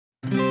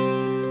Hey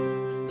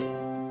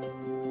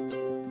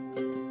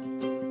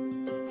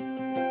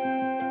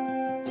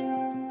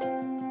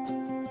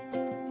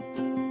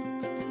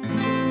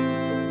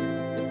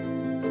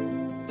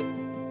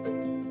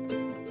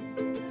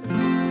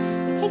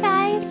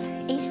guys,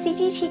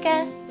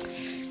 HCGChica.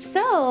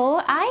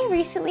 So I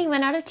recently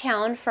went out of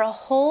town for a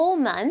whole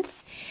month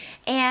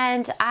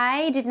and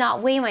I did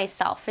not weigh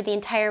myself for the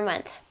entire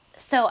month.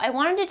 So I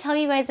wanted to tell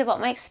you guys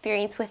about my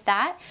experience with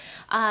that,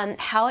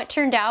 how it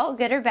turned out,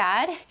 good or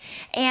bad,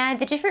 and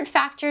the different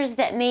factors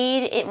that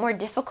made it more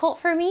difficult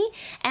for me,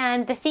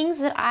 and the things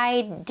that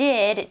I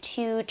did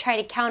to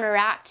try to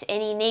counteract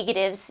any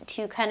negatives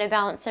to kind of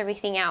balance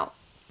everything out.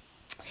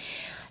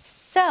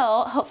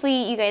 So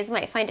hopefully you guys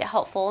might find it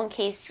helpful in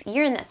case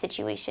you're in that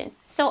situation.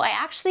 So I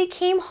actually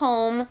came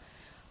home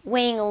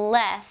weighing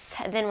less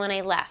than when I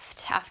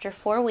left after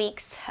 4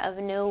 weeks of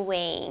no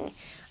weighing.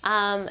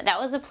 That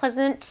was a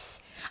pleasant,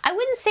 I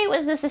wouldn't say it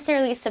was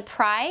necessarily a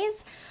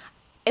surprise.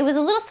 It was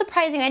a little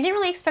surprising. I didn't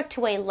really expect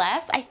to weigh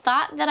less. I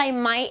thought that I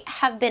might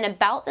have been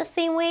about the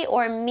same weight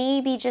or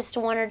maybe just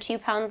 1 or 2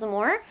 pounds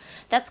more.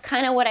 That's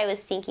kind of what I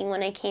was thinking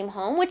when I came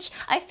home, which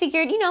I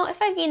figured, you know,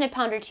 if I gain a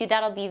pound or 2,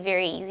 that'll be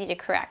very easy to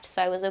correct.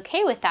 So I was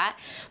okay with that.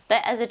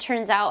 But as it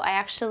turns out, I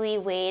actually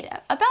weighed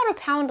about a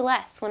pound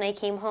less when I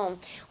came home.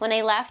 When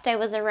I left, I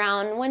was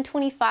around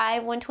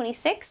 125,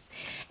 126.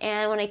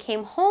 And when I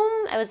came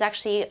home, I was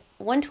actually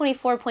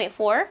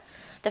 124.4.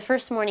 the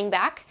first morning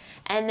back,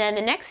 and then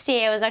the next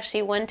day I was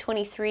actually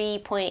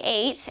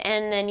 123.8,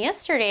 and then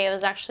yesterday or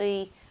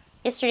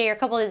a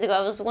couple of days ago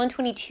I was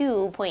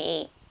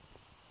 122.8,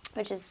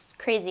 which is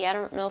crazy. I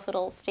don't know if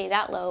it'll stay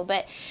that low,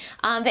 but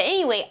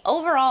anyway,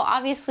 overall,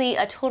 obviously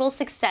a total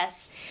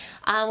success,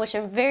 which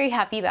I'm very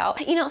happy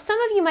about. You know,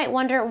 some of you might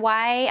wonder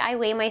why I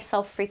weigh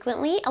myself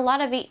frequently. A lot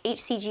of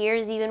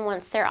HCGers, even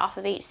once they're off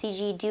of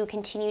HCG, do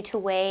continue to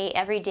weigh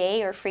every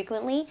day or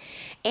frequently.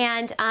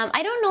 And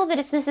I don't know that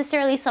it's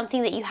necessarily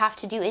something that you have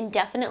to do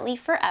indefinitely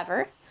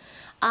forever.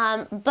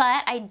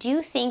 But I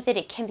do think that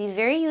it can be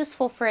very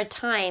useful for a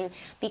time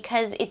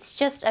because it's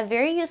just a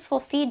very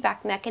useful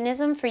feedback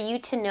mechanism for you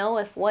to know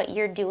if what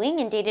you're doing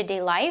in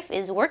day-to-day life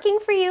is working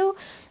for you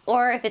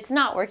or if it's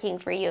not working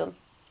for you.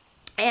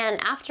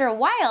 And after a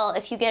while,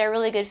 if you get a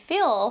really good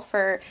feel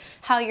for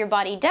how your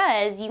body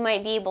does, you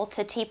might be able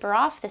to taper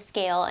off the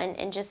scale and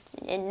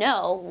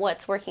know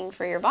what's working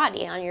for your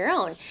body on your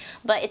own.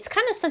 But it's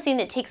kind of something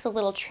that takes a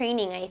little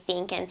training, I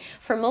think. And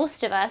for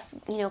most of us,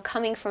 you know,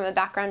 coming from a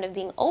background of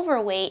being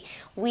overweight,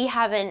 we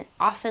haven't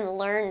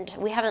learned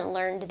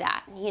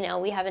that. You know,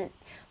 we haven't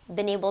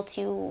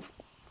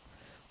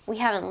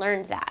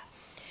learned that.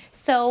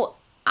 So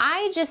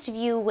I just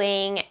view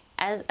weighing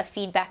as a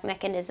feedback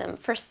mechanism.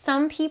 For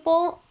some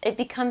people, it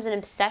becomes an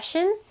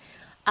obsession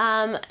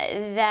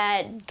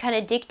that kind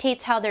of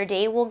dictates how their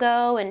day will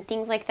go and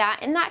things like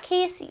that. In that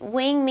case,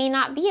 weighing may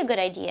not be a good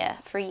idea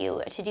for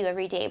you to do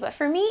every day, but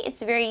for me,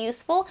 it's very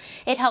useful.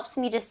 It helps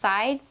me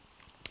decide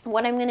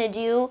what I'm gonna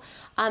do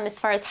as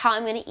far as how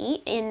I'm gonna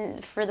eat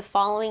for the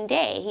following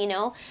day, you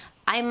know.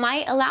 I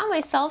might allow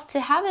myself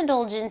to have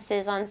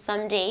indulgences on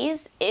some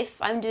days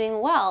if I'm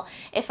doing well.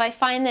 If I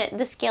find that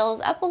the scale is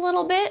up a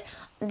little bit,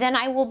 then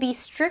I will be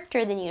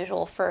stricter than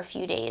usual for a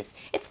few days.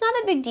 It's not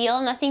a big deal,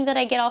 nothing that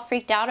I get all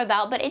freaked out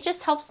about, but it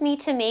just helps me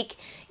to make,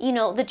 you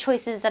know, the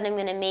choices that I'm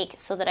gonna make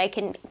so that I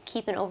can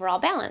keep an overall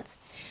balance.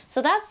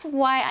 So that's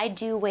why I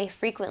do weigh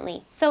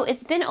frequently. So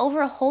it's been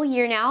over a whole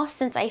year now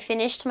since I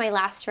finished my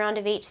last round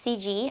of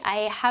HCG.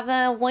 I have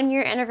a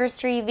 1-year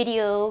anniversary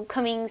video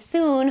coming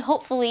soon,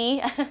 hopefully.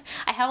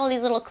 I have all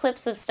these little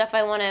clips of stuff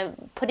I wanna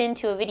put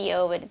into a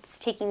video, but it's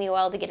taking me a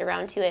while to get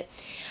around to it.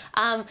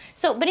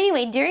 But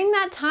anyway, during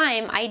that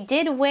time, I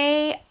did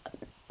weigh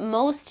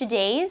most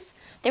days.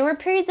 There were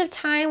periods of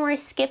time where I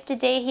skipped a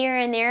day here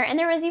and there, and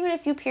there was even a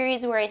few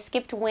periods where I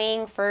skipped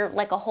weighing for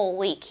like a whole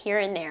week here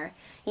and there,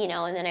 you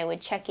know, and then I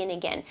would check in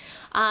again.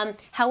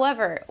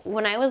 However,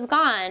 when I was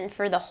gone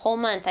for the whole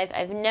month,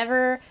 I've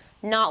never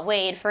not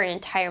weighed for an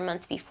entire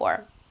month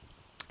before.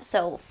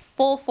 So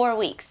full 4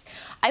 weeks.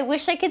 I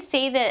wish I could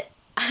say that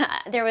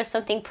there was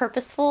something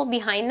purposeful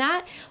behind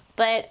that,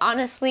 but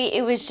honestly,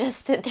 it was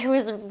just that there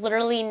was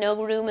literally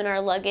no room in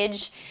our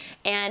luggage,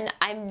 and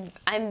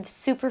I'm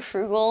super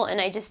frugal, and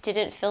I just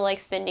didn't feel like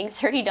spending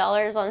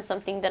 $30 on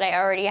something that I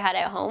already had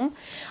at home.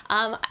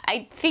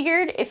 I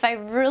figured if I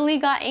really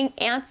got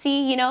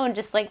antsy, you know, and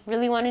just like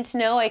really wanted to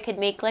know, I could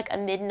make like a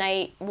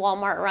midnight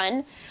Walmart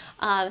run.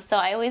 So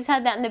I always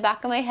had that in the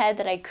back of my head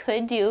that I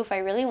could do if I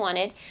really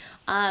wanted.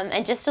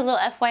 And just a little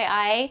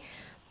FYI,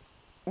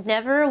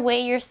 never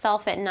weigh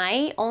yourself at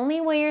night.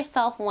 Only weigh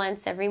yourself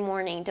once every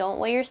morning. Don't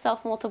weigh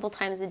yourself multiple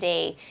times a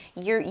day.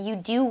 You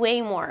do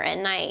weigh more at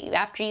night.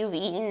 After you've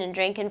eaten and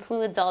drinking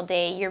fluids all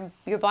day,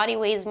 your body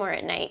weighs more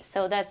at night.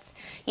 So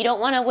you don't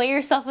want to weigh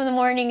yourself in the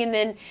morning and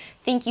then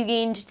think you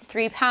gained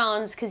 3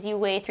 pounds because you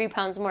weigh 3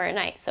 pounds more at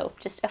night. So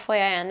just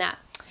FYI on that.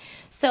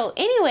 So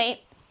anyway,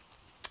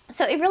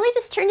 So it really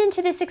just turned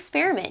into this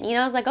experiment. You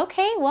know, I was like,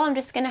 okay, well, I'm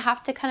just gonna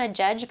have to kind of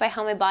judge by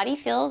how my body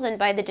feels and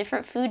by the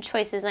different food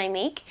choices I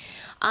make.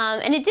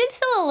 And it did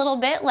feel a little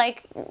bit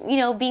like, you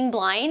know, being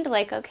blind,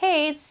 like,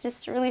 okay, it's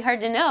just really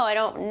hard to know. I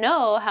don't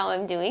know how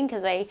I'm doing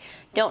because I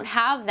don't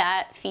have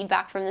that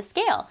feedback from the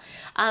scale.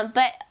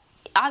 But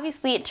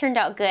obviously it turned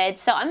out good.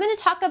 So I'm gonna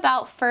talk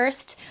about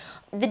first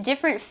the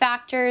different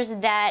factors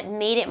that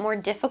made it more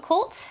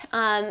difficult,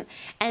 and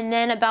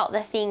then about the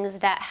things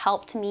that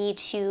helped me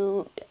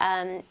to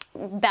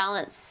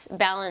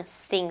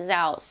balance things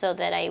out so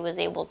that I was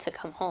able to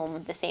come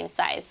home the same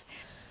size.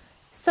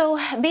 So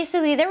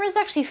basically there was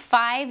actually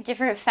 5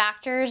 different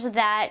factors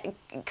that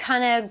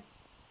kind of,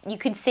 you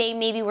could say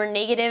maybe were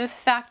negative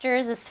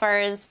factors as far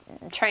as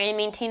trying to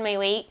maintain my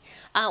weight.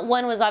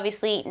 One was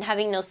obviously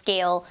having no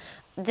scale.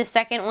 The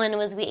second one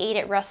was we ate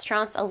at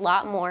restaurants a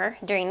lot more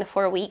during the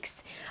 4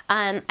 weeks.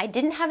 I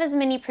didn't have as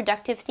many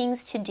productive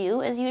things to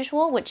do as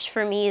usual, which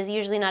for me is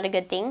usually not a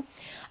good thing.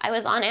 I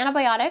was on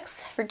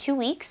antibiotics for 2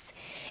 weeks,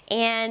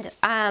 and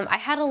I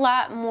had a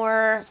lot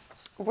more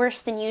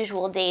worse than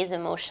usual days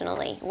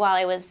emotionally. While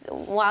I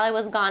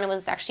was gone, it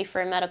was actually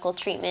for a medical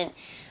treatment.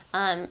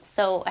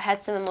 So I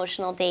had some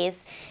emotional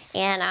days,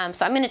 and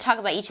so I'm going to talk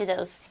about each of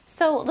those.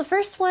 So the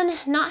first one,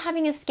 not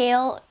having a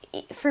scale,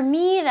 for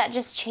me that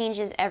just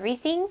changes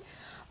everything,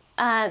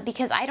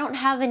 because I don't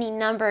have any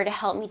number to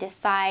help me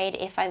decide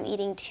if I'm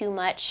eating too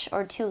much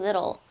or too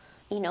little,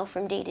 you know,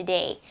 from day to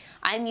day.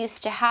 I'm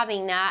used to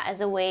having that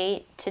as a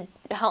way to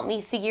help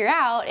me figure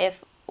out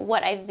if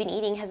what I've been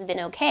eating has been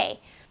okay.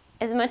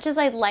 As much as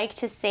I'd like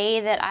to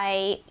say that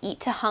I eat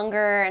to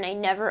hunger and I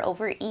never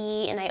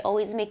overeat and I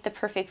always make the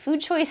perfect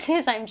food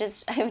choices, I'm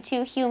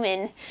too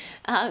human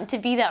to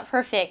be that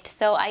perfect.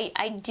 So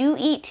I do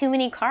eat too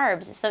many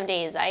carbs some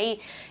days. I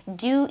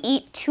do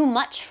eat too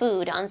much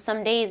food on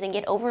some days and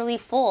get overly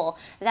full.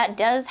 That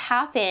does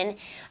happen,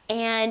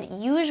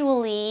 and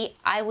usually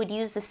I would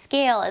use the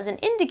scale as an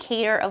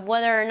indicator of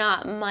whether or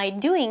not my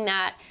doing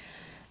that,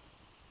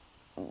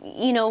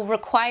 you know,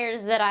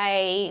 requires that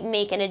I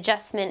make an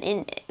adjustment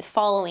in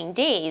following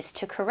days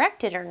to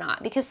correct it or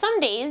not. Because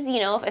some days, you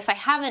know, if I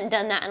haven't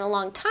done that in a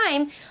long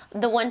time,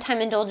 the one-time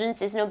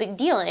indulgence is no big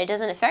deal and it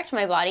doesn't affect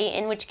my body,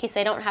 in which case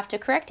I don't have to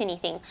correct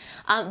anything.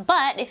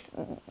 But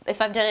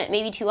if I've done it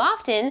maybe too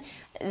often,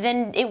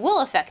 then it will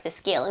affect the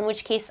scale, in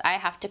which case I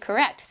have to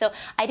correct. So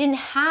I didn't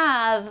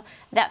have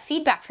that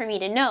feedback for me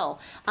to know.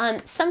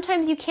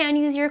 Sometimes you can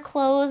use your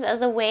clothes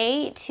as a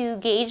way to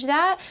gauge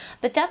that,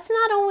 but that's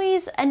not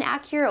always an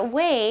accurate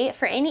way.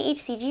 For any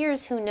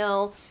HCGers who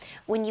know,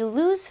 when you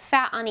lose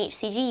fat on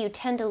HCG, you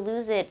tend to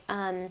lose it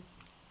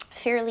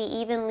fairly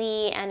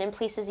evenly and in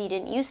places you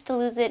didn't used to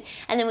lose it,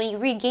 and then when you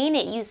regain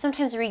it, you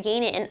sometimes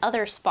regain it in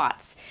other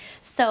spots.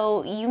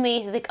 So you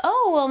may think,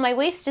 oh, well, my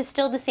waist is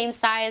still the same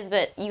size,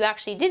 but you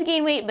actually did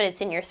gain weight, but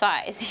it's in your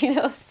thighs, you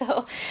know,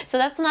 so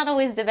that's not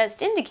always the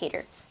best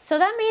indicator. So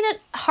that made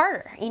it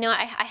harder. You know,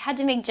 I had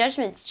to make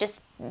judgments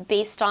just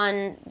based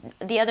on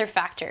the other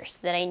factors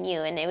that I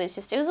knew, and it was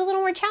a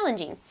little more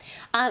challenging.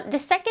 The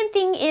second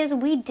thing is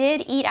we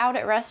did eat out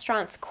at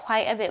restaurants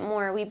quite a bit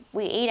more.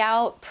 We ate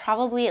out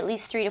probably at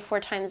least 3 to 4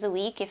 times a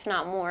week, if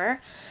not more.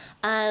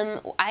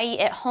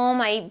 At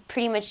home, I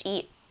pretty much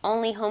eat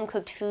only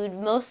home-cooked food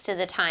most of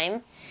the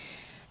time.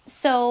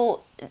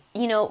 So,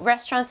 you know,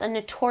 restaurants are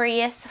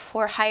notorious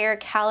for higher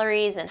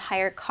calories and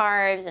higher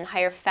carbs and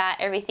higher fat,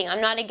 everything.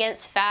 I'm not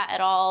against fat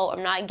at all.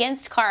 I'm not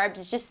against carbs.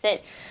 It's just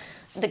that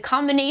the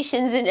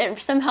combinations and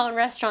somehow in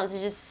restaurants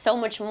is just so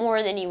much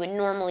more than you would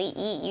normally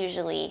eat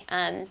usually.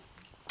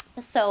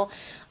 So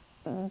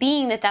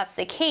being that that's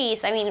the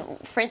case, I mean,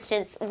 for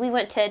instance, we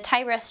went to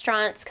Thai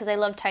restaurants because I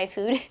love Thai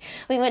food.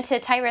 We went to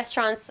Thai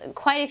restaurants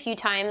quite a few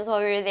times while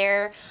we were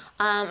there.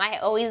 I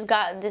always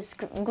got this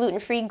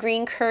gluten-free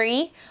green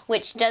curry,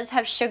 which does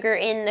have sugar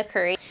in the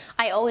curry.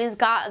 I always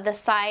got the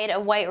side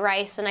of white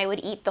rice, and I would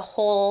eat the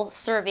whole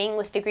serving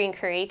with the green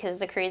curry because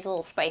the curry is a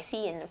little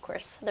spicy, and of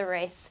course the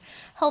rice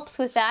helps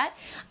with that.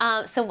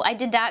 So I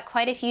did that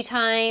quite a few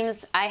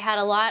times. I had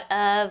a lot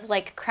of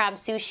like crab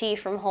sushi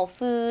from Whole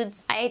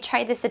Foods. I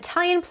tried this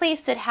Italian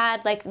place that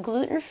had like some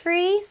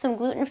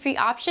gluten-free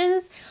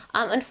options.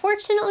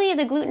 Unfortunately,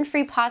 the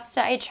gluten-free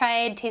pasta I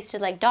tried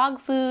tasted like dog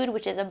food,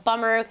 which is a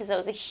bummer because that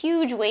was a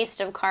huge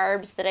waste of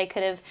carbs that I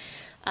could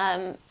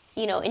have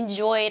you know,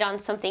 enjoyed on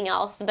something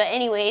else. But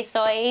anyway,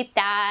 so I ate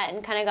that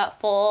and kind of got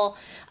full.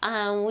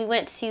 We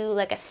went to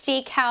like a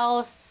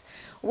steakhouse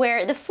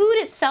where the food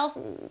itself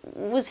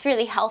was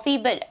fairly healthy,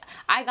 but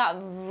I got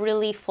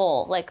really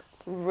full, like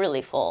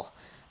really full,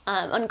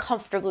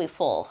 uncomfortably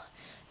full.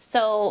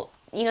 So,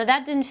 you know,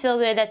 that didn't feel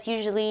good. That's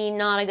usually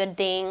not a good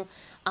thing.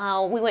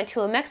 We went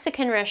to a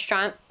Mexican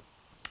restaurant.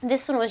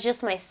 This one was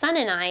just my son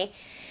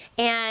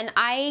and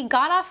I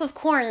got off of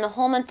corn the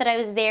whole month that I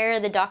was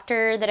there. The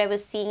doctor that I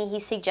was seeing, he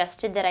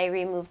suggested that I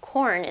remove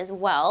corn as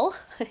well,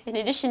 in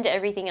addition to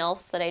everything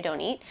else that I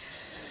don't eat.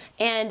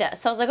 And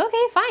so I was like,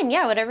 okay, fine,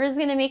 yeah, whatever is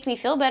gonna make me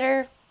feel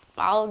better,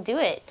 I'll do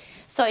it.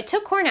 So I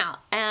took corn out,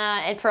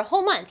 and for a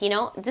whole month, you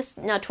know,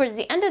 now towards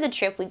the end of the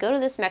trip, we go to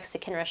this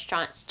Mexican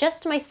restaurant. It's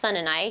just my son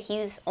and I,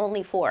 he's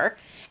only 4,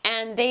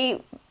 and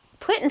they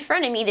put in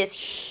front of me this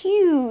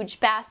huge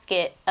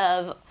basket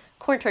of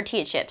corn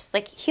tortilla chips,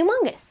 like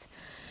humongous.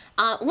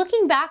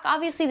 Looking back,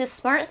 obviously the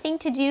smart thing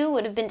to do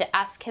would have been to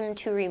ask him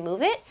to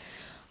remove it,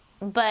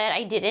 but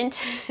I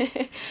didn't.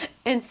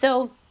 And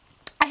so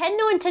I had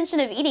no intention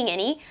of eating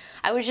any.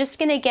 I was just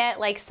gonna get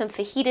like some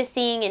fajita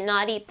thing and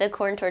not eat the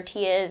corn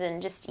tortillas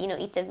and just, you know,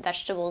 eat the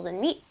vegetables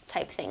and meat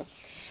type thing.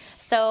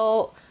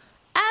 So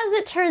as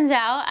it turns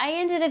out, I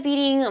ended up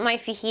eating my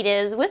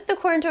fajitas with the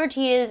corn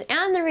tortillas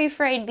and the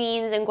refried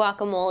beans and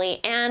guacamole,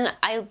 and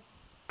I'm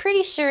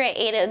pretty sure I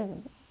ate a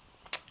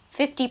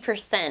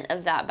 50%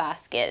 of that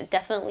basket,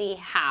 definitely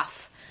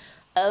half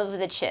of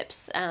the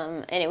chips,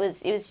 and it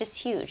was just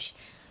huge.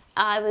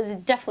 I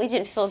definitely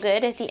didn't feel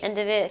good at the end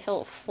of it. It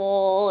felt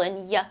full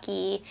and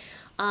yucky,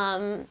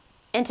 and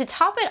to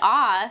top it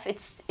off,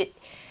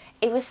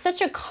 it was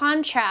such a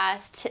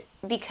contrast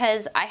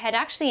because I had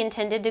actually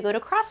intended to go to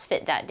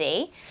CrossFit that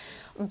day,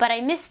 but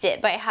I missed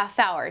it by a half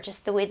hour,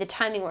 just the way the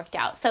timing worked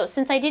out. So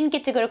since I didn't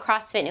get to go to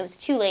CrossFit and it was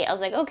too late, I was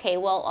like, okay,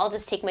 well, I'll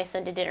just take my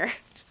son to dinner.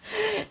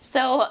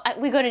 So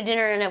we go to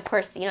dinner, and of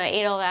course, you know, I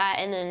ate all that,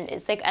 and then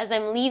it's like as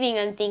I'm leaving,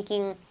 I'm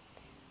thinking,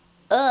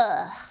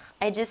 ugh,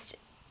 I just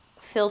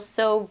feel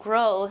so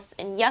gross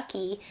and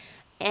yucky,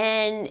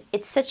 and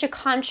it's such a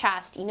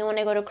contrast. You know, when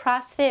I go to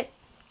CrossFit,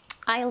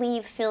 I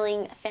leave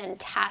feeling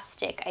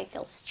fantastic. I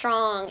feel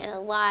strong and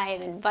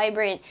alive and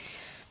vibrant,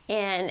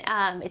 and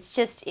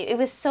it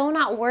was so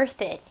not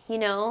worth it, you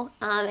know,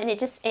 and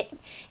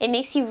it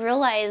makes you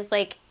realize,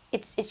 like,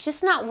 it's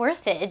just not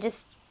worth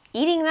it.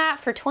 Eating that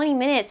for 20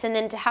 minutes and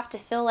then to have to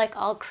feel like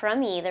all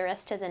crummy the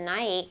rest of the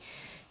night,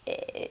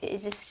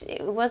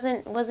 it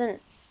wasn't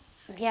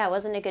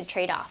a good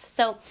trade-off.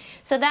 So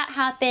that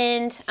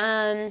happened.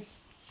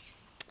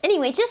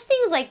 Anyway, just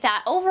things like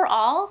that.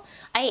 Overall,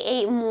 I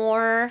ate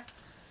more.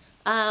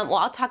 Well,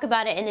 I'll talk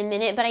about it in a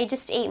minute, but I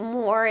just ate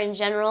more in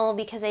general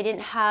because I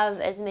didn't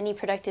have as many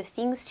productive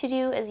things to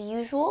do as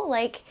usual,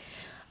 like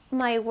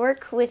my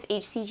work with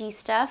HCG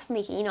stuff,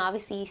 you know,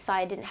 obviously you saw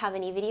I didn't have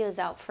any videos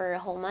out for a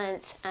whole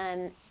month,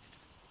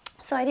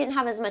 so I didn't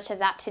have as much of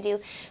that to do.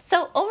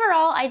 So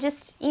overall, I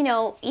just, you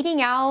know, eating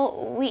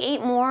out, we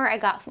ate more, I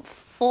got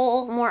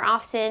full more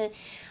often,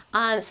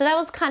 so that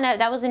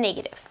was a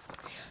negative.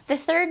 The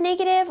third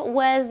negative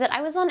was that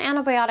I was on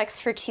antibiotics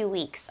for 2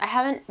 weeks. I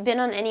haven't been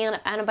on any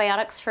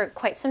antibiotics for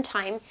quite some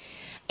time,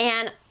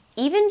 and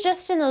even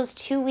just in those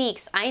 2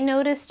 weeks, I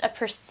noticed a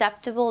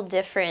perceptible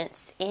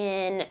difference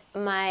in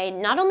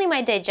not only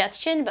my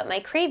digestion, but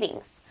my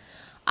cravings.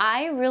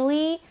 I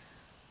really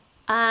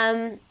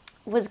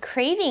was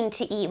craving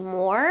to eat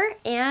more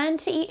and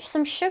to eat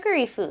some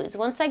sugary foods.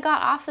 Once I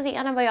got off of the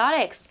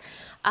antibiotics,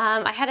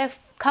 I had a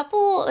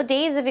couple of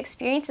days of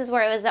experiences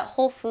where I was at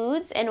Whole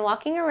Foods and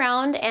walking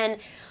around and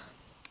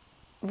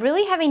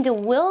really having to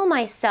will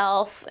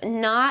myself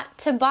not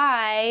to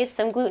buy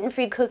some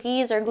gluten-free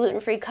cookies or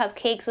gluten-free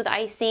cupcakes with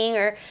icing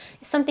or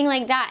something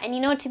like that. And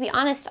you know, to be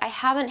honest, I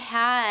haven't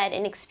had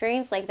an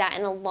experience like that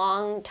in a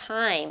long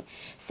time.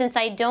 Since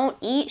I don't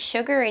eat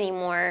sugar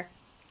anymore,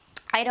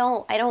 I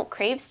don't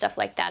crave stuff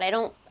like that. I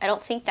don't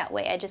think that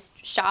way. I just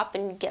shop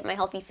and get my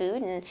healthy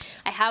food, and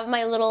I have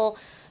my little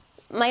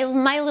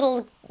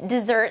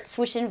desserts,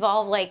 which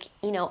involve, like,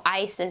 you know,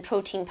 ice and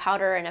protein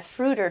powder and a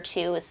fruit or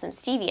two with some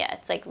stevia.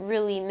 It's like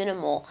really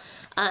minimal,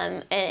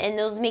 and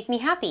those make me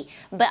happy.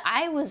 But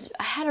I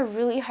had a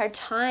really hard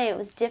time. It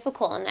was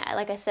difficult, and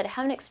like I said, I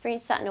haven't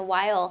experienced that in a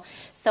while.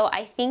 So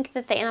I think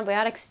that the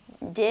antibiotics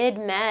did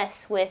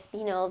mess with,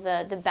 you know,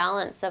 the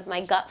balance of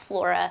my gut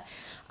flora,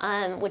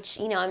 which,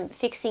 you know, I'm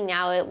fixing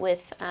now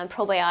with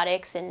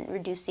probiotics and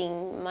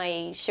reducing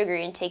my sugar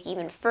intake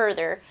even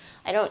further.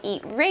 I don't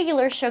eat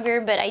regular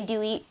sugar, but I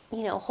do eat,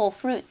 you know, whole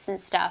fruits and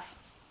stuff.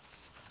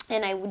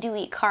 And I do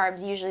eat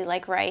carbs, usually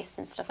like rice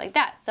and stuff like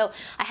that. So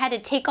I had to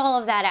take all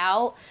of that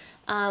out,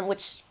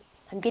 which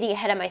I'm getting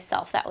ahead of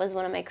myself. That was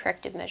one of my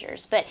corrective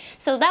measures. But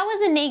so that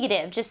was a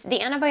negative, just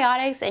the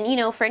antibiotics. And, you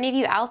know, for any of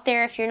you out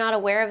there, if you're not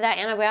aware of that,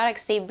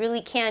 antibiotics, they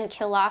really can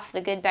kill off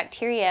the good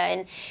bacteria.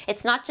 And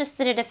it's not just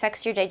that it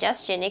affects your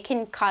digestion. It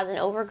can cause an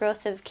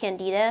overgrowth of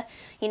candida,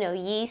 you know,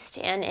 yeast,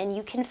 and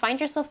you can find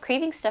yourself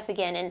craving stuff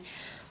again. And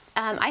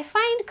I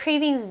find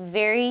cravings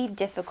very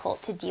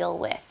difficult to deal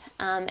with.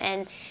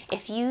 And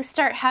if you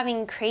start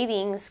having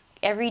cravings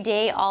every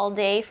day, all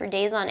day, for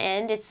days on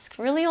end, it's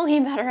really only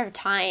a matter of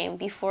time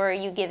before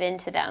you give in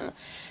to them.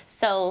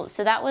 So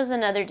that was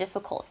another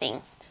difficult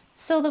thing.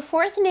 So the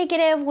fourth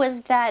negative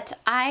was that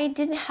I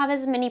didn't have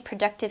as many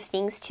productive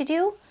things to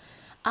do.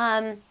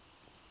 I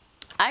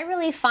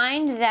really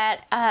find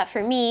that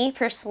for me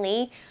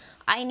personally,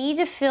 I need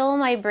to fill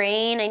my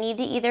brain. I need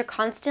to either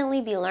constantly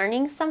be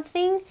learning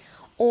something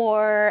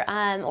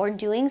or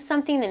doing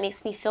something that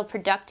makes me feel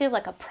productive,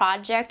 like a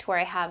project where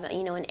I have,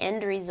 you know, an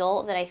end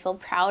result that I feel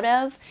proud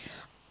of.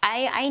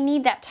 I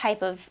need that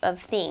type of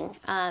thing.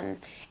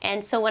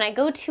 And so when I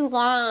go too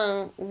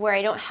long where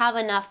I don't have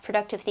enough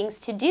productive things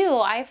to do,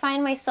 I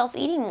find myself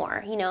eating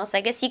more, you know. So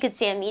I guess you could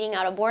say I'm eating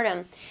out of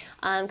boredom,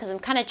 because I'm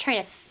kind of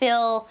trying to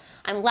fill,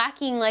 I'm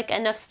lacking like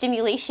enough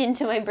stimulation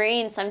to my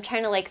brain, so I'm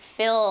trying to like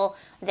fill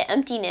the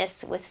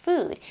emptiness with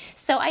food.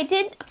 So I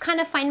did kind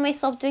of find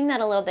myself doing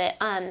that a little bit.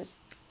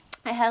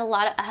 I had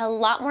a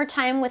lot more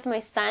time with my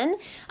son,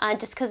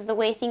 just because of the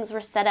way things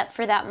were set up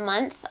for that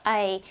month.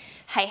 I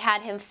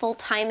had him full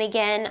time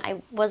again.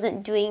 I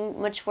wasn't doing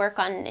much work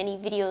on any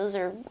videos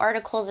or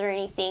articles or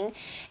anything,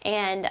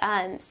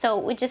 and so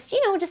we just,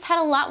 you know, just had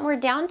a lot more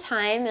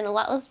downtime and a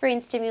lot less brain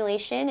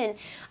stimulation. And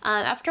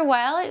after a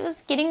while, it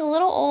was getting a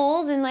little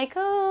old, and like,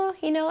 oh,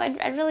 you know,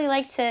 I'd really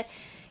like to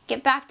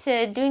get back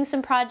to doing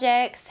some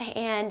projects.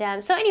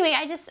 And so anyway,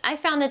 I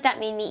found that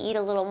made me eat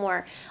a little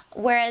more.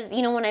 Whereas,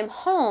 you know, when I'm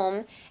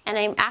home and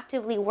I'm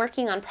actively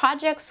working on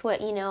projects,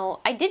 you know,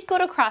 I did go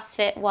to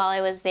CrossFit while I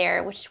was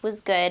there, which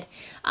was good.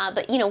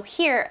 But, you know,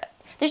 here,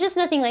 there's just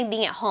nothing like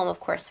being at home, of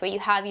course, where you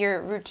have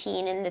your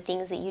routine and the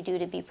things that you do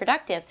to be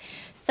productive.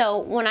 So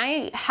when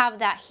I have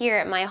that here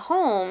at my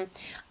home,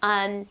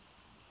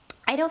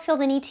 I don't feel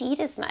the need to eat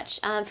as much.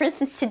 For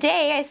instance,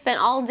 today I spent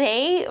all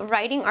day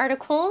writing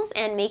articles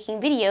and making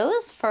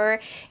videos for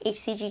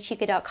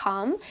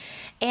hCGChica.com,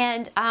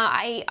 and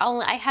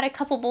I had a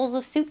couple bowls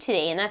of soup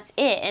today, and that's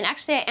it. And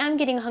actually, I am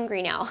getting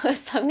hungry now,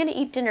 so I'm gonna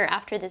eat dinner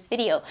after this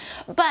video.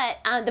 But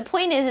the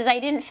point is I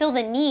didn't feel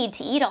the need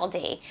to eat all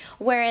day.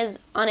 Whereas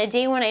on a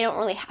day when I don't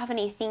really have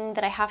anything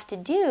that I have to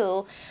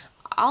do,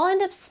 I'll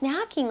end up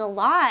snacking a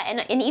lot,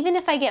 and even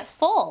if I get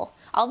full,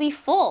 I'll be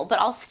full, but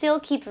I'll still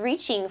keep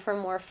reaching for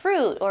more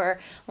fruit or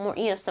more,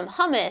 you know, some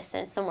hummus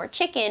and some more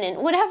chicken and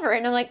whatever.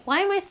 And I'm like, why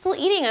am I still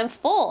eating? I'm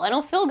full. I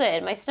don't feel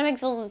good. My stomach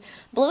feels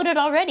bloated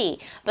already,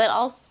 but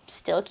I'll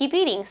still keep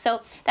eating. So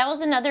that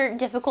was another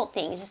difficult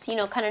thing, just, you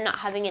know, kind of not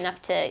having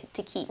enough to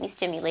keep me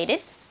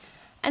stimulated.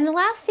 And the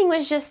last thing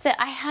was just that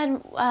I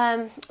had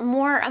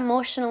more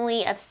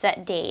emotionally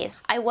upset days.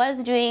 I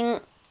was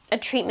doing a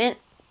treatment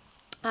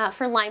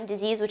for Lyme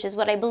disease, which is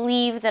what I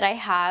believe that I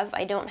have.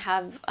 I don't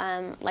have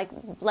like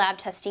lab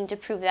testing to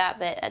prove that,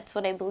 but that's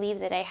what I believe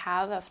that I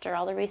have after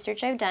all the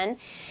research I've done.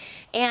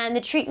 And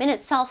the treatment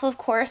itself, of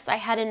course, I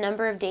had a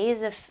number of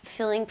days of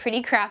feeling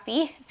pretty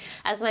crappy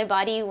as my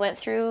body went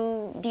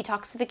through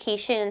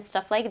detoxification and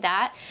stuff like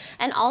that.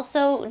 And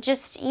also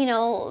just, you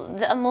know,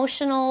 the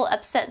emotional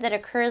upset that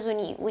occurs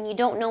when you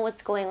don't know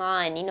what's going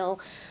on, you know.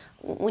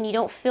 When you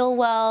don't feel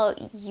well,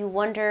 you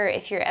wonder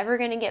if you're ever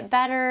going to get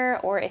better,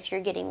 or if you're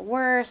getting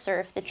worse,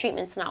 or if the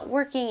treatment's not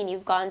working and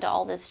you've gone to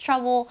all this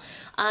trouble.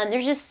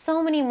 There's just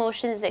so many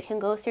emotions that can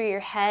go through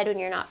your head when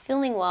you're not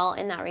feeling well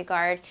in that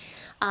regard.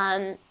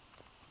 And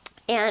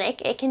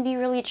it can be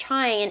really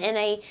trying.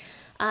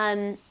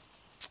 And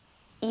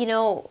you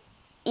know,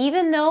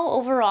 even though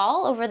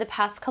overall, over the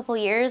past couple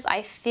years,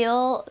 I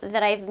feel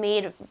that I've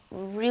made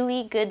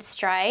really good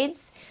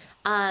strides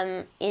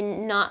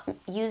in not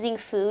using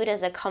food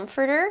as a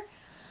comforter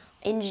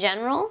in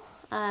general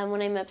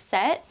when I'm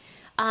upset.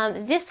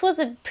 This was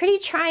a pretty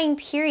trying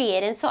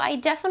period, and so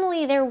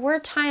there were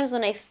times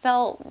when I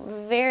felt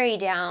very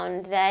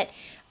down that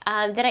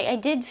I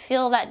did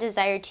feel that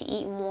desire to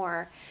eat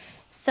more.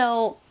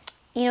 So,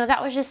 you know,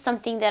 that was just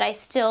something that I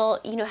still,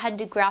 you know, had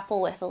to grapple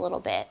with a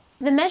little bit.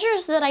 The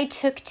measures that I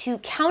took to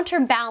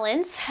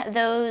counterbalance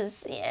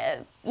those,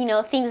 you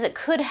know, things that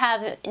could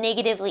have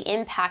negatively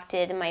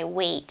impacted my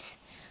weight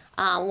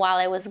while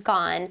I was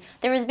gone,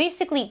 there was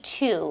basically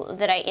two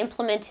that I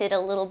implemented a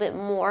little bit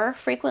more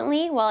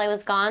frequently while I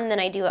was gone than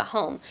I do at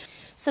home.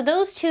 So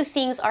those two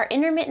things are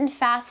intermittent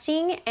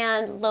fasting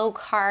and low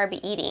carb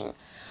eating.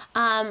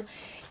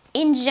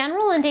 In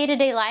general, in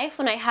day-to-day life,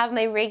 when I have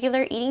my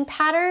regular eating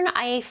pattern,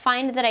 I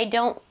find that I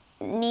don't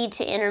need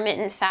to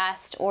intermittent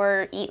fast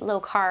or eat low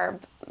carb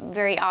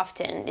very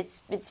often.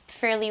 It's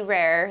fairly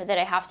rare that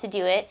I have to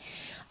do it.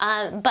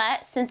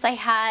 But since I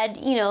had,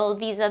 you know,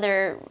 these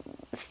other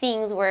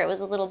things where it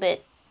was a little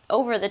bit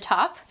over the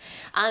top,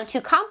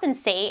 to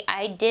compensate,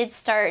 I did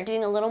start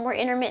doing a little more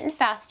intermittent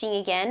fasting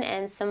again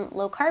and some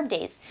low carb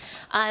days.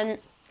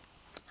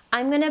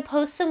 I'm going to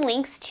post some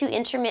links to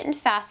intermittent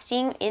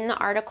fasting in the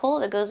article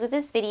that goes with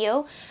this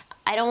video.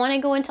 I don't want to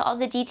go into all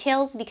the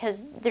details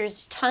because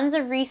there's tons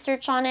of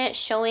research on it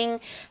showing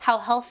how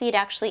healthy it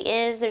actually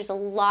is. There's a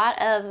lot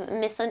of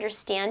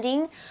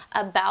misunderstanding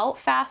about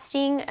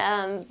fasting.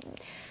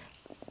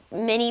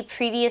 Many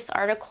previous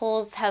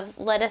articles have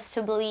led us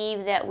to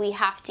believe that we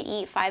have to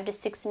eat 5 to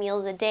 6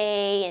 meals a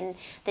day, and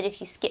that if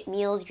you skip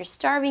meals, you're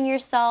starving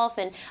yourself.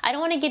 And I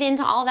don't want to get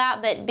into all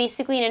that, but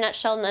basically in a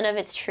nutshell, none of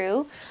it's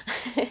true.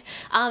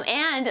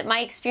 And my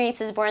experience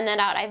has borne that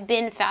out. I've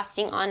been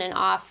fasting on and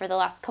off for the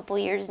last couple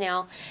years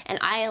now, and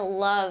I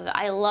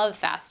love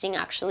fasting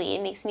actually.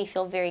 It makes me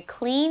feel very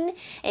clean.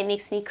 It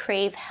makes me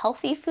crave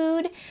healthy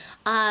food.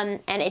 And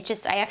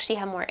I actually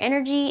have more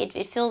energy.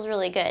 It feels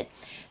really good.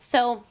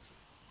 So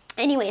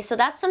anyway, so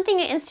that's something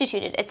I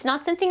instituted. It's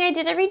not something I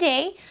did every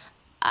day.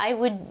 I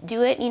would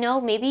do it, you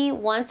know, maybe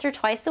once or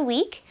twice a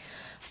week.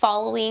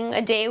 following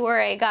a day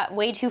where I got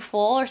way too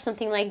full or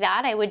something like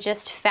that, I would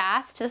just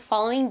fast the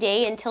following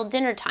day until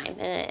dinner time,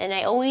 and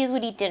I always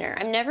would eat dinner.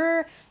 I'm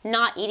never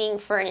not eating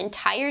for an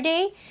entire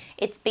day.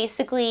 It's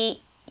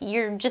basically,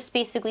 you're just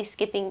basically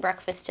skipping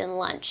breakfast and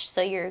lunch.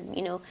 So you're,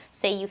 you know,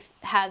 say you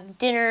have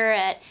dinner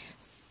at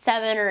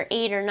 7 or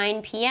 8 or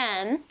 9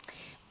 p.m.,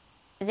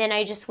 then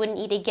I just wouldn't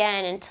eat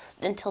again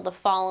until the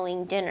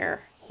following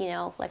dinner, you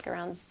know, like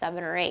around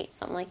 7 or 8,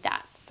 something like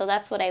that. So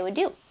that's what I would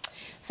do.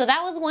 So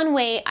that was one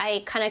way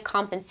I kind of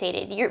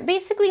compensated. You're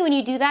basically, when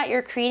you do that,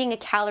 you're creating a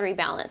calorie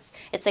balance.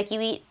 It's like you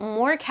eat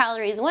more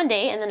calories one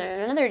day, and then on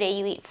another day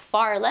you eat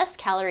far less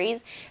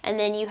calories, and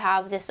then you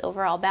have this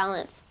overall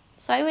balance.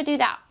 So I would do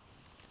that.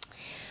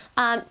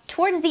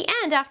 Towards the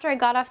end, after I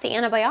got off the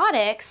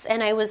antibiotics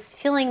and I was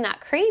feeling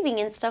that craving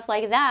and stuff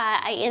like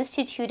that, I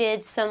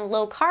instituted some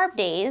low carb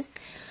days.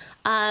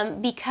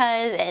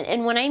 Because,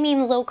 and when I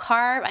mean low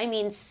carb, I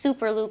mean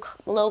super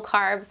low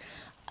carb.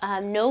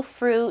 No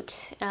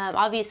fruit,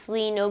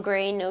 obviously no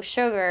grain, no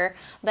sugar,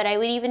 but I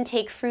would even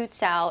take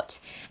fruits out.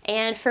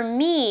 And for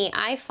me,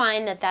 I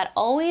find that that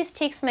always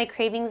takes my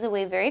cravings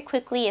away very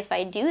quickly if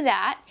I do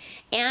that,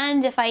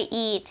 and if I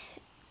eat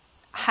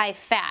high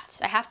fat.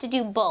 I have to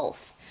do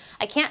both.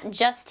 I can't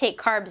just take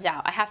carbs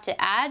out. I have to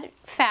add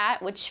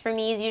fat, which for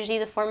me is usually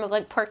the form of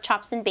like pork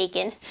chops and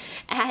bacon,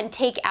 and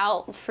take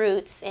out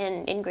fruits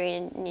and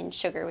grain and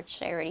sugar,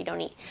 which I already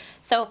don't eat.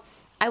 So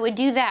I would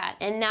do that,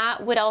 and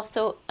that would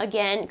also,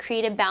 again,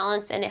 create a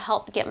balance, and it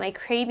helped get my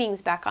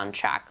cravings back on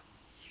track.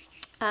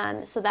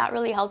 So that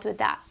really helped with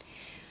that.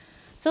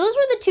 So those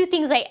were the two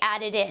things I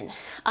added in.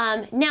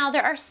 Now,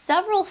 there are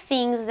several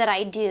things that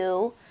I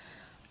do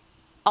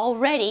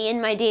already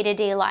in my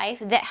day-to-day life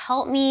that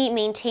help me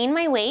maintain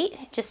my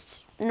weight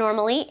just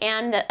normally,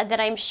 and that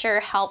I'm sure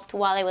helped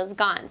while I was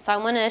gone. So I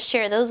want to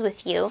share those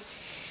with you.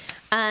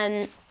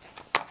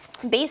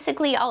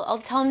 Basically, I'll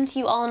tell them to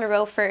you all in a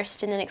row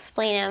first and then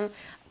explain them.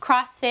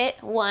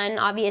 CrossFit, one,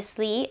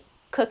 obviously.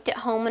 Cooked at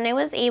home when I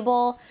was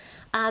able.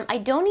 I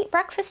don't eat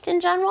breakfast in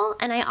general,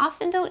 and I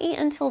often don't eat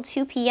until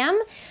 2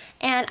 p.m.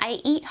 And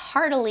I eat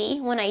heartily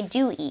when I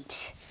do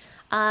eat.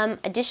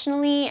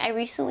 Additionally, I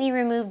recently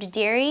removed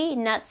dairy,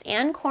 nuts,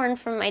 and corn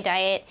from my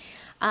diet,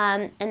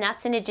 and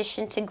that's in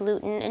addition to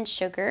gluten and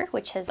sugar,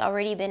 which has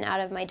already been out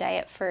of my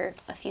diet for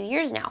a few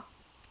years now.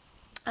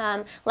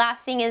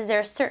 Last thing is, there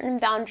are certain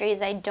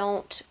boundaries I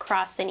don't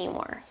cross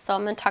anymore, so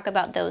I'm going to talk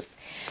about those.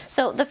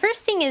 So the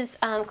first thing is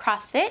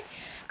CrossFit.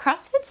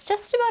 CrossFit's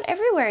just about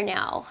everywhere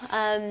now.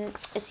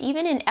 It's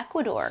even in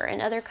Ecuador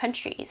and other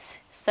countries.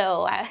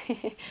 So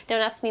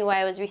don't ask me why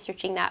I was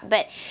researching that.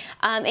 But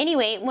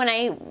anyway, when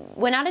I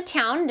went out of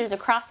town, there's a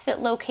CrossFit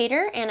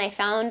locator, and I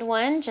found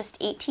one just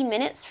 18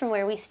 minutes from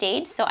where we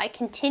stayed. So I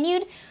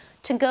continued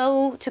to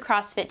go to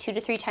CrossFit 2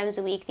 to 3 times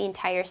a week the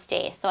entire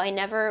stay. So I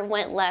never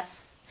went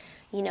less,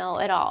 you know,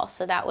 at all.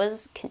 So that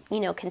was,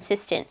 you know,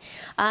 consistent.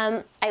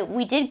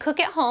 We did cook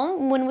at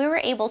home when we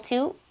were able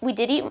to. We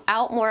did eat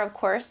out more, of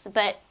course,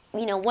 but,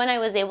 you know, when I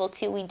was able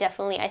to,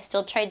 I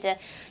still tried to,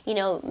 you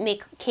know,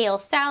 make kale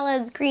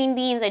salads, green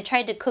beans. I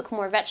tried to cook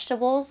more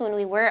vegetables when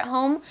we were at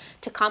home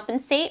to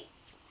compensate.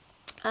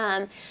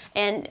 And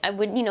I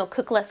would, you know,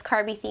 cook less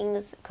carby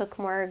things, cook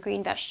more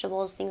green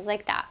vegetables, things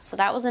like that. So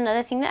that was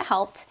another thing that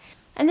helped.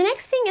 And the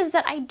next thing is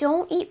that I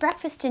don't eat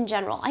breakfast in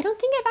general. I don't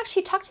think I've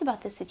actually talked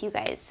about this with you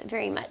guys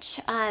very much.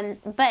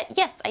 But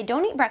yes, I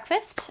don't eat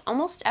breakfast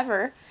almost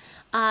ever.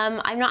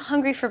 I'm not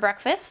hungry for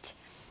breakfast.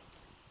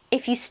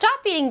 If you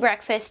stop eating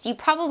breakfast, you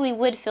probably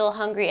would feel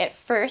hungry at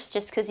first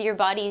just because your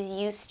body's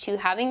used to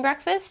having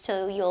breakfast,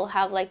 so you'll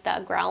have like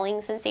that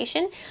growling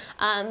sensation.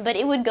 But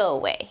it would go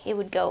away. It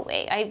would go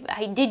away.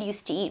 I did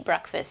used to eat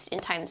breakfast in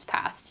times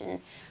past,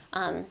 and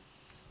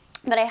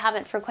but I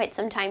haven't for quite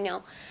some time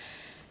now.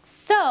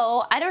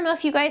 So, I don't know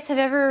if you guys have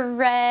ever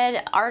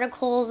read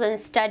articles and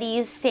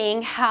studies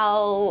saying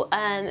how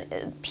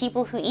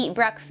people who eat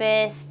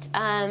breakfast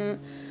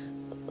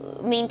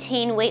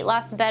maintain weight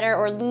loss better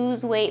or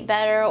lose weight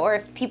better, or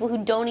if people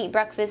who don't eat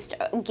breakfast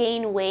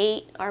gain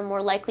weight, are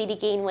more likely to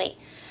gain weight.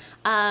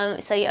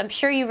 So I'm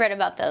sure you've read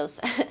about those.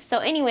 So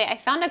anyway, I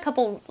found a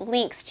couple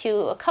links to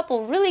a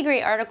couple really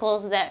great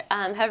articles that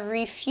have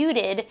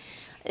refuted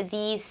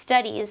these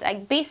studies.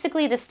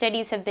 Basically, the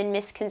studies have been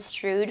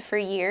misconstrued for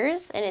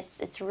years, and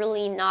it's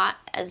really not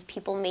as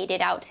people made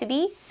it out to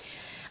be.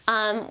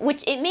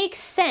 Which it makes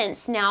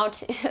sense now.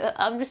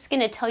 I'm just going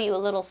to tell you a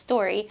little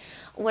story.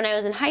 When I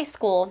was in high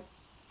school,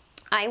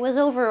 I was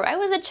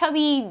a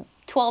chubby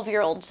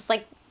 12-year-old, just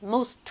like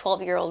most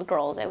 12-year-old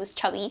girls. I was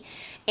chubby,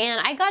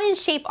 and I got in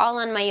shape all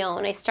on my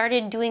own. I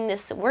started doing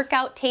this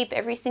workout tape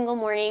every single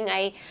morning.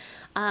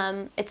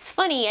 It's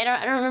funny, I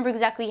don't remember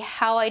exactly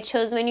how I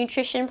chose my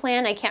nutrition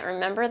plan. I can't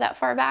remember that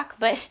far back,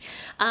 but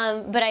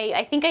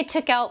I think I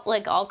took out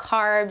like all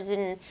carbs,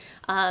 and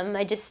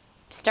I just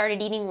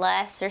started eating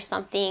less or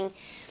something.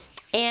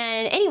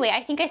 And anyway,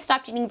 I think I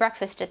stopped eating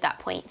breakfast at that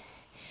point.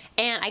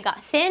 And I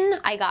got thin,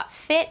 I got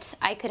fit,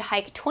 I could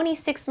hike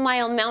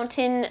 26-mile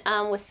mountain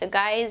with the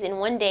guys in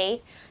one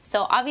day.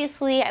 So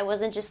obviously I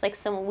wasn't just like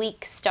some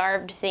weak,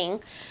 starved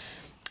thing.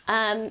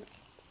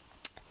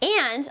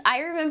 And I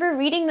remember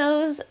reading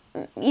those,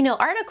 you know,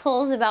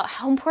 articles about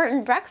how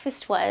important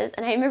breakfast was,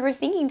 and I remember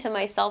thinking to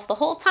myself the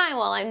whole time,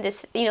 while I'm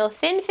this, you know,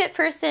 thin, fit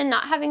person,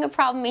 not having a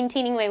problem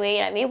maintaining my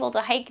weight, I'm able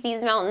to hike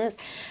these mountains,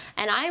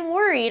 and I'm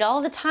worried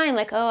all the time,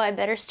 like, oh, I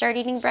better start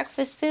eating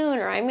breakfast soon,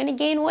 or I'm gonna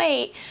gain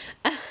weight.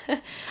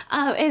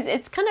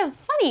 It's kind of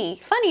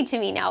funny to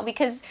me now,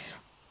 because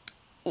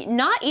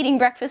not eating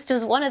breakfast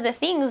was one of the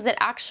things that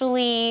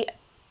actually,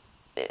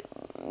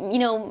 you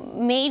know,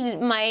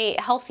 made my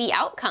healthy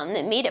outcome,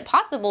 that made it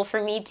possible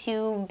for me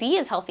to be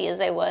as healthy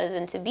as I was,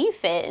 and to be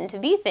fit, and to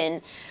be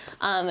thin.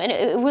 And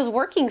it was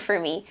working for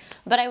me,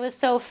 but I was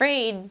so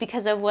afraid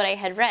because of what I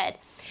had read.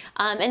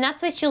 And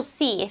that's what you'll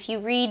see if you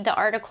read the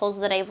articles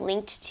that I've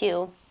linked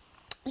to.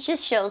 It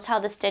just shows how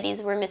the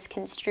studies were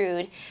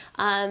misconstrued,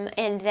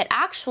 and that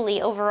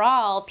actually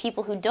overall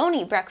people who don't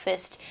eat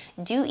breakfast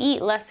do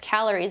eat less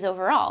calories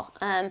overall.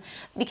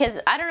 Because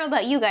I don't know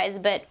about you guys,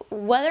 but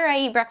whether I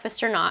eat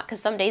breakfast or not, because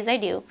some days I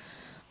do,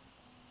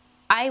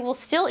 I will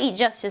still eat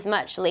just as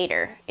much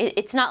later.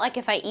 It's not like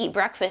if I eat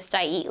breakfast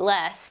I eat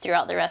less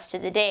throughout the rest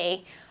of the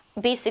day.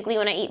 Basically,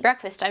 when I eat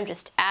breakfast, I'm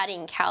just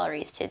adding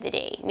calories to the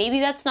day. Maybe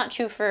that's not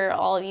true for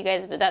all of you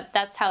guys, but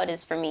that's how it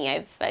is for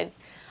me.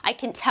 I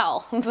can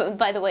tell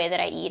by the way that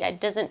I eat. It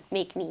doesn't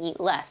make me eat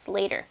less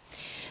later.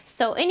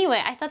 So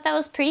anyway, I thought that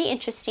was pretty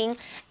interesting,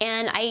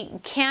 and I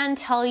can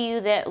tell you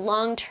that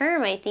long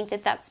term, I think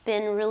that that's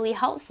been really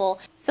helpful.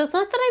 So it's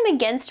not that I'm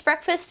against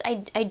breakfast.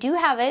 I do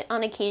have it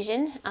on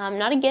occasion. I'm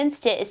not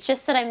against it. It's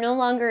just that I'm no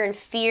longer in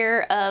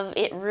fear of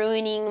it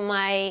ruining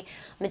my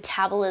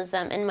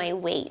metabolism and my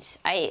weight.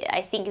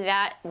 I think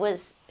that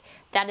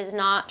is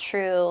not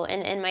true,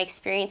 and my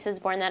experience has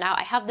borne that out.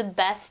 I have the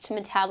best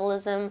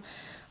metabolism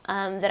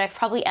that I've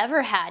probably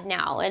ever had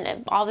now,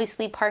 and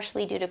obviously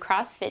partially due to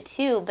CrossFit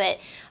too, but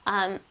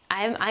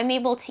I'm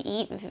able to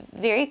eat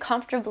very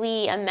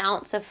comfortably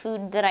amounts of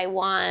food that I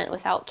want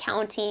without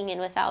counting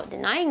and without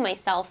denying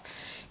myself,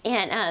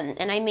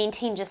 and I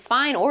maintain just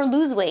fine or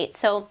lose weight.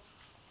 So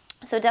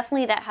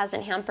definitely that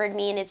hasn't hampered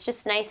me, and it's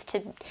just nice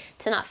to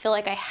not feel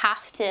like I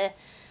have to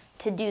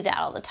do that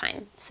all the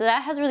time. So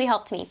that has really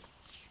helped me.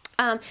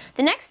 The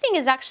next thing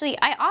is actually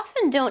I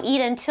often don't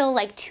eat until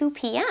like 2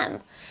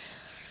 p.m.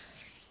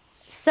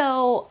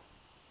 So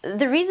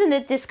the reason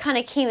that this kind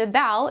of came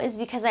about is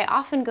because I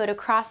often go to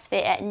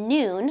CrossFit at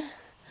noon.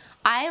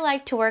 I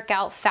like to work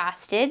out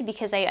fasted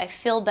because I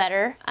feel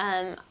better.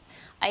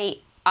 I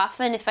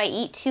often, if I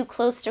eat too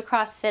close to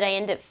CrossFit, I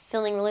end up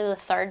feeling really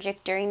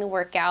lethargic during the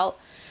workout.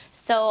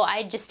 So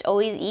I just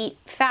always eat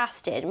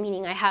fasted,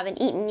 meaning I haven't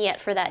eaten yet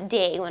for that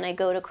day when I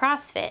go to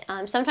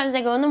CrossFit. Sometimes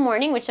I go in the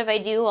morning, which if I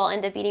do, I'll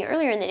end up eating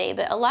earlier in the day,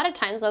 but a lot of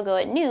times I'll go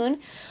at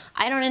noon.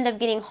 I don't end up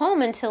getting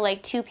home until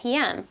like 2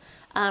 p.m.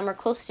 Or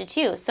close to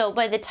 2. So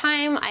by the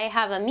time I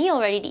have a meal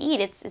ready to eat,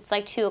 it's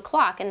like 2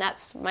 o'clock, and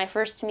that's my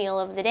first meal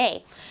of the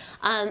day.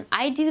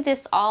 I do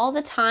this all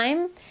the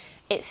time.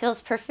 It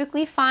feels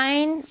perfectly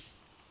fine.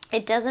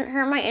 It doesn't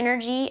hurt my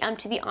energy.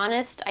 To be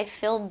honest, I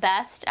feel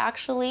best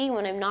actually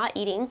when I'm not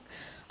eating.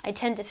 I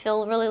tend to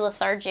feel really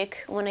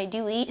lethargic when I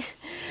do eat.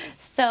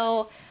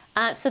 So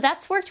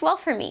that's worked well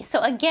for me. So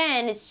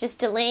again, it's just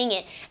delaying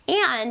it.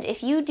 And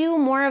if you do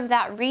more of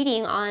that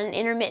reading on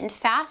intermittent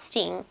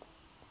fasting,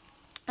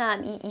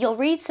 you'll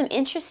read some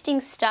interesting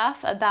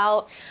stuff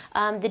about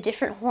the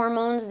different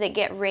hormones that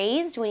get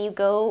raised when you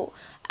go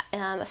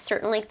a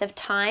certain length of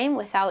time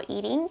without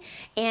eating.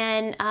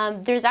 And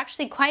there's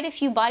actually quite a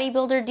few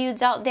bodybuilder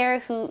dudes out there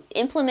who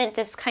implement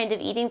this kind of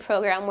eating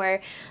program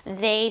where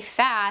they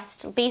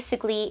fast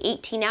basically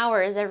 18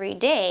 hours every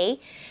day,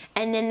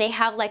 and then they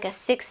have like a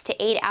 6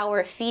 to 8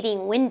 hour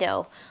feeding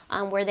window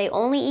where they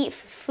only eat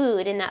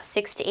food in that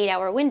 6 to 8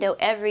 hour window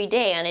every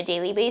day on a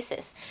daily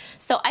basis.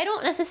 So I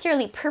don't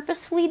necessarily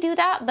purposefully do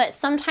that, but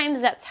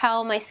sometimes that's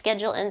how my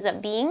schedule ends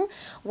up being,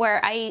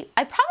 where I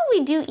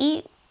probably do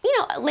eat, you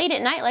know, late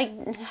at night,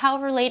 like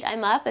however late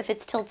I'm up. If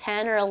it's till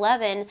 10 or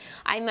 11,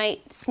 I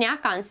might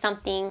snack on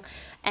something,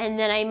 and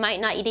then I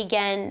might not eat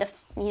again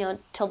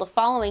till the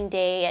following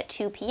day at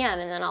 2 p.m.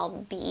 and then I'll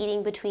be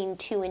eating between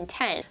 2 and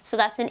 10. So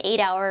that's an 8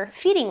 hour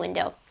feeding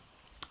window.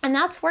 And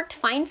that's worked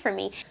fine for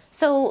me.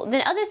 So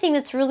the other thing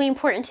that's really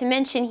important to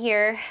mention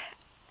here,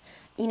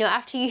 you know,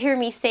 after you hear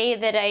me say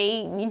that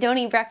I don't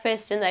eat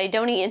breakfast and that I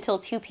don't eat until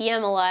 2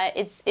 p.m. a lot,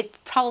 it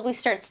probably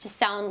starts to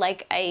sound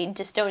like I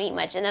just don't eat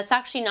much, and that's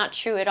actually not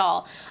true at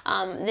all.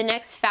 The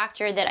next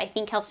factor that I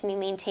think helps me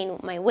maintain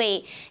my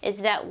weight is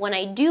that when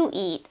I do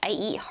eat, I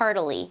eat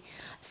heartily.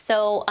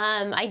 So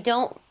I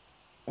don't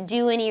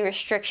do any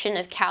restriction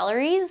of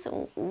calories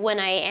when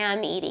I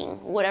am eating,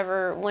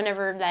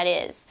 whenever that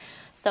is.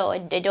 So I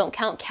don't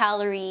count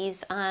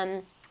calories.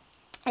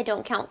 I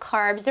don't count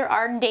carbs. There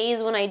are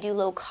days when I do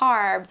low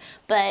carb,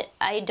 but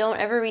I don't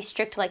ever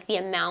restrict like the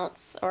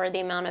amounts or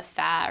the amount of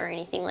fat or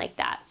anything like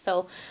that.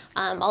 So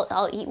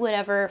I'll eat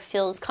whatever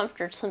feels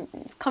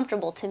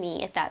comfortable to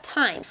me at that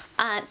time.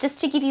 Just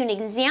to give you an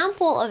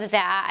example of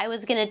that, I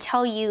was going to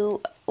tell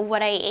you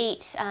what I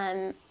ate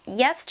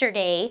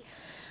yesterday.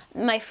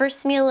 My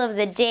first meal of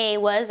the day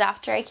was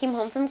after I came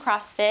home from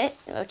CrossFit,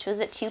 which was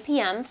at 2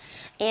 p.m.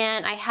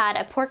 And I had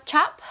a pork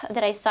chop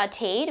that I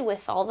sauteed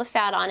with all the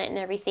fat on it and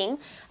everything.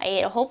 I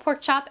ate a whole pork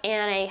chop,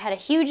 and I had a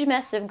huge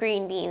mess of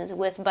green beans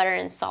with butter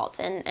and salt,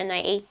 and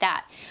I ate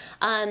that.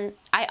 I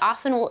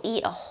often will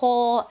eat a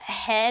whole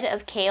head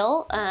of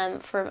kale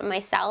for my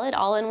salad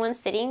all in one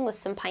sitting with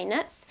some pine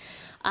nuts.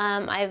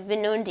 I've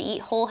been known to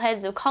eat whole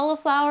heads of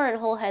cauliflower and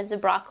whole heads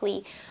of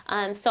broccoli.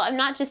 So I'm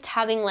not just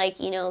having, like,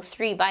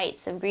 3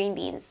 bites of green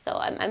beans. So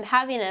I'm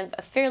having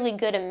a fairly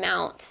good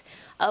amount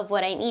of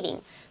what I'm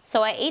eating.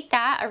 So I ate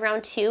that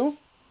around 2.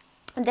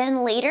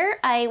 Then later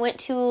I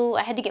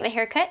had to get my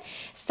hair cut,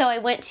 so I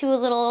went to a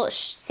little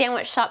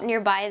sandwich shop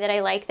nearby that I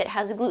like that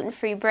has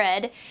gluten-free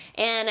bread,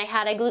 and I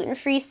had a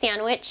gluten-free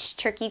sandwich,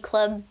 Turkey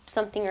Club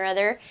something or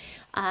other.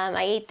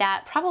 I ate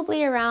that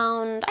probably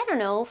around, I don't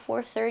know,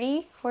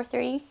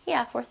 4:30,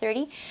 yeah,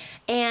 4:30.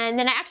 And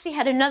then I actually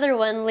had another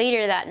one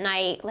later that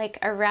night, like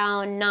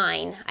around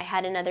 9. I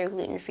had another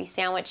gluten-free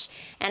sandwich,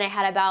 and I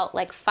had about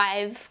like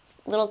 5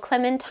 little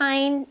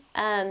clementine,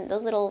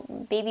 those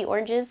little baby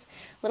oranges,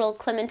 little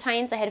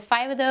clementines. I had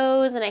 5 of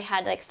those, and I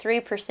had like 3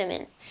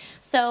 persimmons.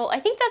 So I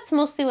think that's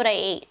mostly what I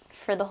ate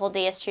for the whole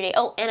day yesterday.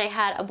 Oh, and I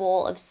had a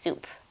bowl of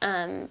soup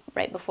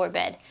right before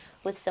bed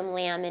with some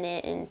lamb in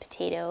it and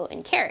potato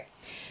and carrot.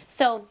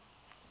 So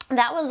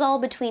that was all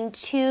between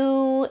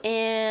 2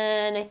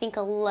 and I think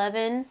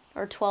 11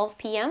 or 12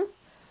 p.m.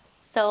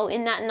 So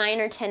in that 9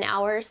 or 10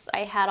 hours, I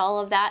had all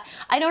of that.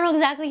 I don't know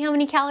exactly how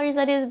many calories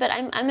that is, but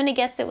I'm gonna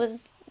guess it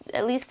was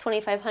at least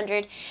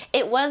 2,500.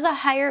 It was a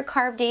higher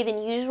carb day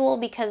than usual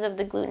because of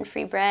the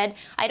gluten-free bread.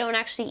 I don't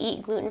actually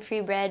eat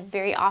gluten-free bread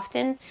very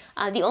often.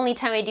 The only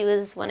time I do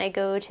is when I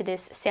go to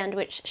this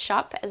sandwich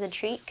shop as a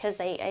treat, because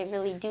I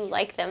really do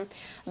like them,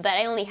 but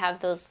I only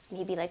have those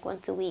maybe like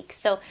once a week.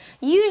 So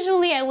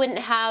usually I wouldn't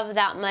have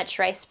that much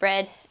rice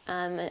bread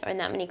or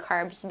that many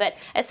carbs. But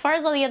as far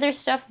as all the other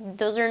stuff,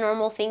 those are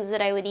normal things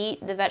that I would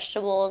eat. The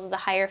vegetables, the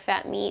higher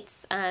fat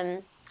meats,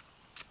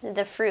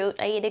 the fruit.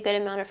 I eat a good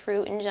amount of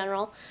fruit in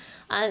general.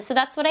 So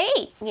that's what I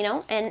ate,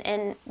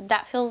 and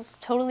that feels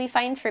totally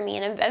fine for me.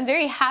 And I'm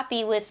very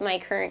happy with my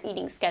current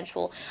eating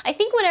schedule. I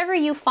think whatever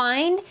you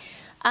find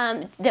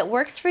that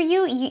works for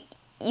you,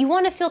 you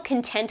want to feel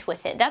content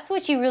with it. That's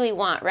what you really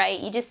want, right?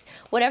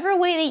 Whatever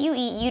way that you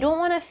eat, you don't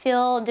want to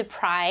feel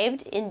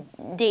deprived in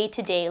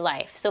day-to-day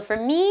life. So for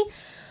me,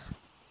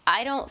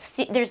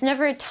 there's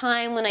never a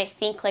time when I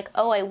think like,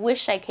 oh, I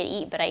wish I could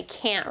eat, but I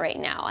can't right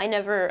now. I'm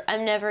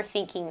never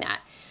thinking that.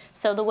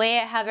 So the way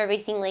I have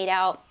everything laid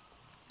out,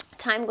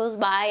 time goes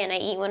by and I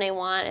eat when I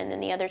want, and then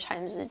the other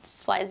times it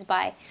just flies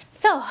by.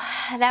 So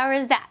that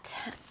was that.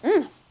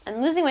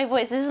 I'm losing my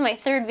voice. This is my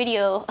 3rd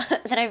video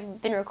that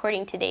I've been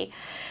recording today.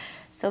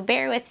 So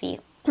bear with me.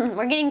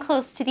 We're getting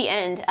close to the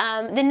end.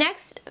 The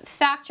next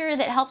factor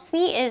that helps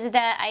me is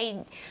that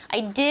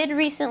I did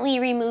recently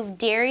remove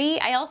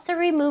dairy. I also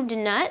removed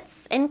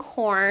nuts and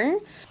corn.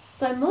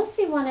 So I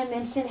mostly want to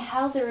mention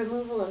how the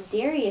removal of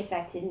dairy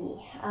affected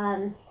me,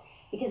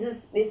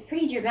 because it's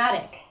pretty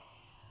dramatic.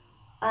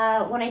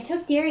 When I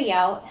took dairy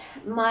out,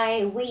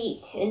 my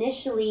weight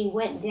initially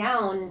went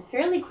down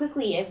fairly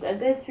quickly, a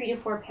good 3 to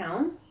 4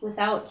 pounds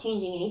without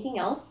changing anything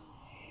else,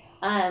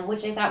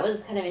 which I thought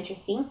was kind of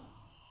interesting.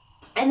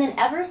 And then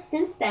ever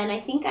since then,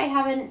 I think I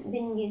haven't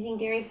been using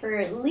dairy for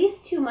at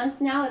least 2 months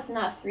now, if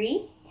not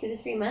 2 to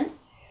 3 months.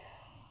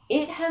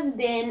 It has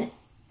been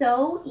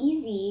so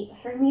easy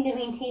for me to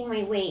maintain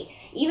my weight.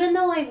 Even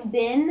though I've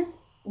been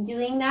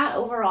doing that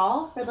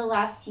overall for the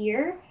last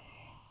year,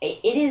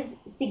 it is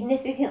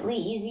significantly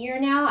easier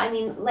now. I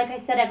mean, like I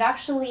said,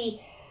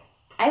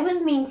 I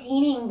was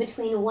maintaining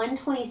between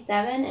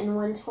 127 and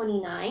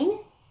 129,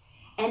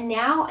 and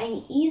now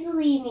I'm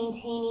easily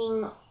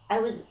I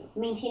was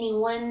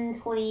maintaining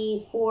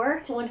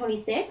 124 to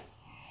 126,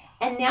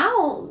 and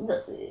now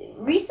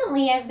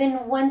recently I've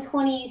been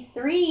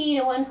 123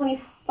 to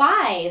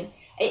 125.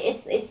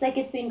 It's like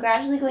it's been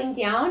gradually going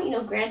down.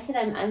 Granted,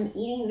 I'm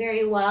eating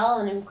very well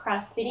and I'm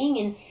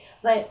crossfitting,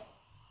 but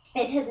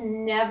it has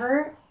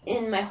never,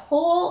 in my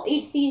whole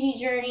HCG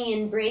journey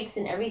and breaks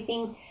and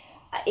everything,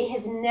 it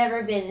has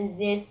never been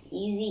this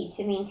easy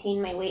to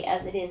maintain my weight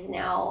as it is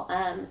now,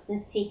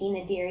 since taking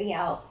the dairy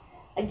out.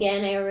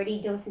 Again, I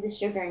already don't do the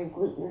sugar and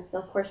gluten, so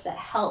of course that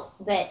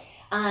helps, but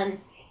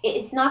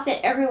it's not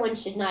that everyone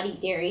should not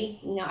eat dairy.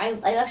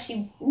 I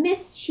actually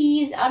miss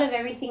cheese. Out of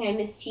everything, I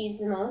miss cheese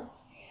the most.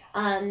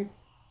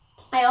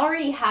 I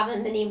already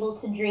haven't been able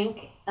to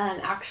drink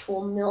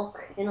actual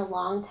milk in a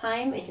long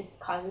time. It just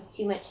causes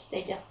too much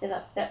digestive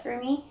upset for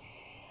me.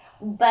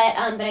 But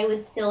I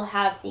would still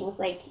have things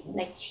like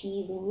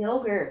cheese and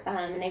yogurt,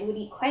 and I would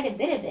eat quite a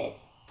bit of it.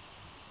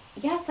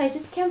 Yes, I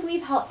just can't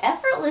believe how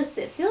effortless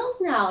it feels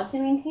now to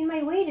maintain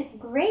my weight. It's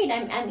great.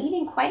 I'm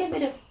eating quite a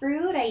bit of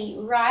fruit. I eat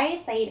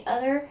rice. I eat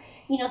other,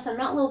 so I'm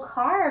not low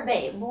carb.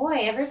 But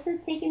boy, ever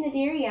since taking the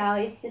dairy out,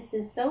 it's just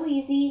been so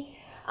easy.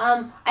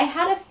 I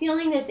had a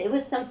feeling that it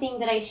was something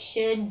that I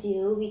should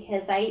do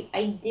because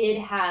I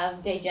did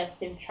have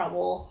digestive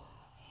trouble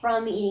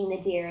from eating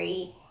the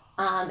dairy.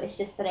 It's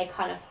just that I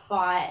kind of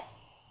fought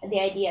the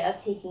idea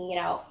of taking it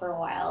out for a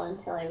while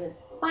until I was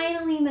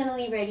finally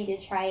mentally ready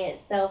to try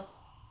it. So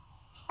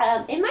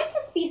it might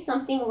just be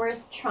something worth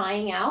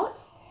trying out.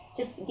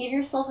 Just give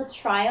yourself a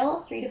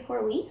trial, 3 to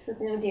 4 weeks with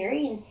no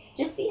dairy, and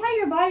just see how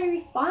your body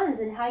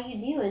responds and how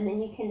you do, and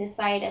then you can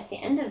decide at the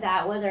end of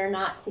that whether or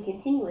not to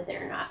continue with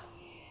it or not.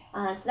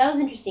 So that was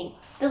interesting.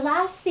 The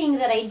last thing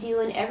that I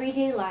do in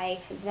everyday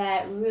life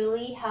that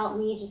really helped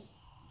me just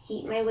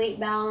keep my weight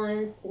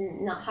balanced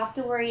and not have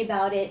to worry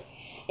about it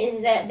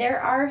is that there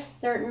are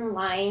certain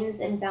lines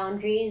and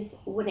boundaries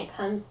when it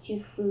comes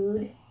to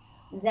food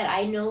that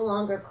I no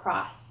longer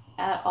cross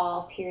at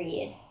all,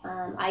 period.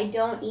 I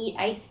don't eat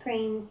ice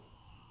cream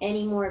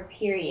anymore,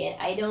 period.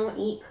 I don't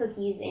eat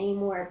cookies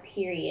anymore,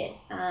 period.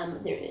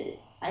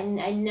 I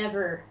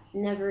never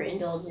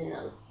indulge in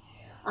those.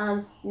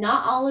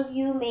 Not all of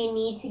you may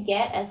need to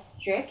get as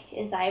strict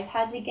as I've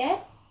had to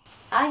get.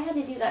 I had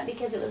to do that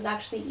because it was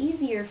actually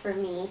easier for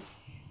me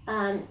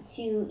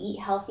to eat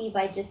healthy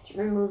by just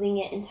removing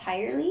it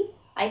entirely.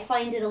 I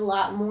find it a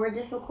lot more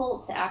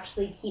difficult to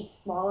actually keep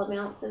small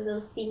amounts of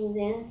those things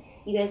in.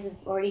 You guys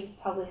have already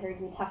probably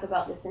heard me talk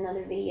about this in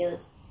other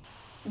videos.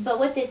 But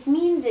what this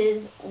means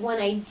is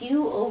when I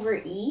do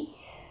overeat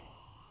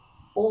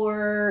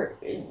or,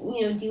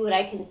 do what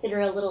I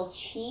consider a little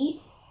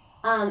cheat,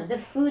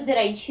 the food that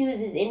I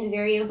choose is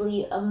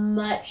invariably a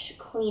much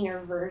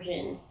cleaner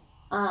version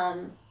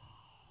than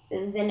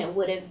it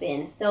would have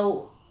been.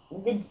 So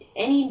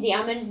any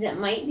damage that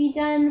might be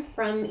done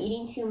from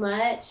eating too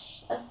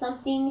much of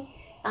something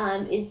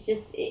is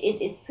just,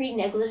 it's pretty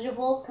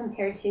negligible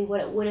compared to what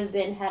it would have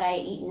been had I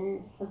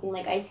eaten something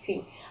like ice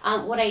cream.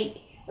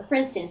 For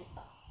instance,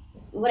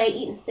 what I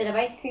eat instead of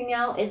ice cream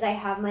now is I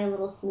have my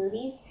little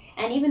smoothies,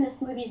 and even the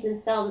smoothies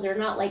themselves are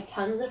not like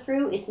tons of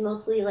fruit. It's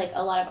mostly like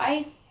a lot of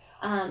ice,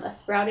 a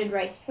sprouted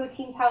rice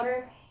protein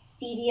powder,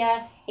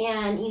 stevia,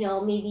 and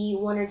maybe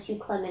 1 or 2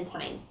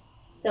 clementines.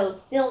 So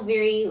still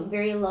very,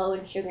 very low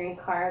in sugar and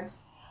carbs.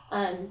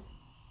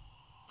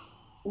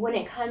 When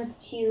it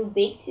comes to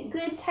baked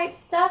good type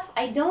stuff,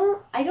 I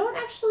don't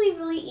actually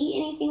really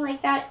eat anything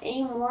like that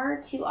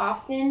anymore too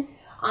often.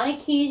 On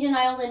occasion,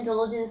 I'll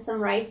indulge in some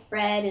rice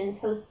bread and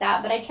toast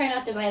that, but I try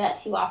not to buy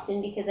that too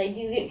often because I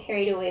do get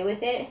carried away with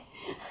it.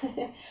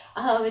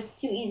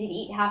 It's too easy to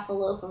eat half a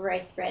loaf of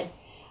rice bread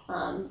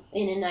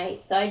in a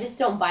night, so I just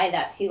don't buy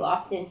that too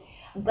often.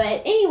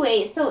 But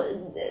anyway,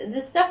 so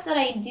the stuff that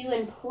I do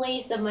in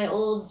place of my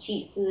old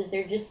cheat foods,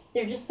 they're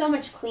just so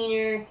much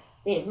cleaner.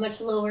 They have much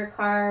lower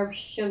carbs,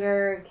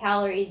 sugar,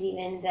 calories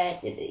even,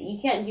 that you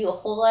can't do a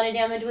whole lot of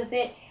damage with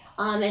it.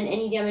 And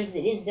any damage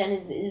that is done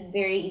is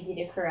very easy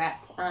to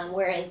correct.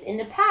 Whereas in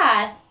the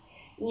past,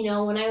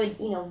 when I would,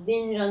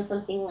 binge on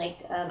something like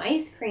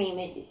ice cream,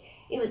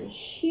 it was a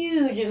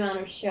huge amount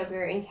of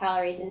sugar and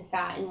calories and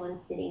fat in one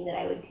sitting that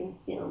I would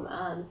consume.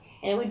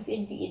 And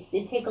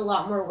it'd take a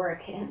lot more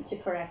work to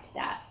correct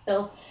that.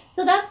 So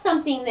that's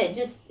something that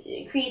just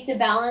creates a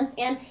balance.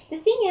 And the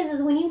thing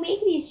is when you make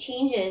these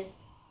changes,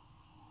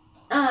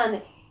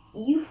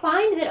 you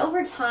find that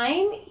over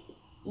time,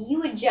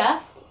 you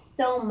adjust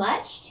so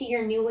much to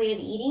your new way of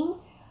eating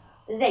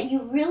that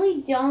you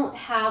really don't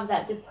have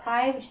that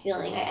deprived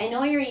feeling. I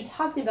know I already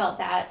talked about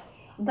that,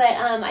 but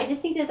I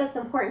just think that that's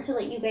important to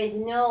let you guys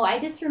know. I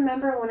just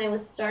remember when I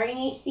was starting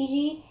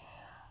HCG,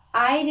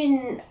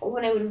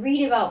 when I would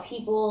read about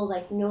people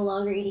like no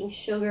longer eating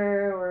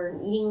sugar or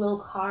eating low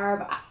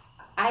carb,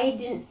 I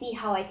didn't see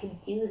how I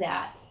could do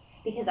that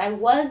because I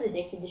was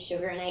addicted to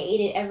sugar and I ate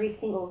it every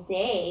single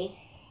day,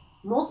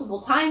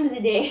 multiple times a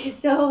day.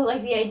 So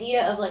like the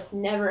idea of like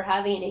never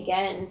having it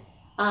again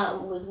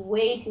was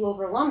way too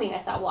overwhelming.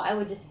 I thought, well, I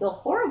would just feel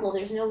horrible.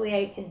 There's no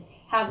way I could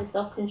have the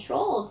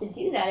self-control to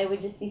do that. It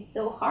would just be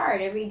so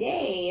hard every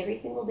day, every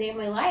single day of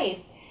my life.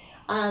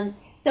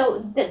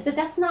 But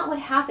that's not what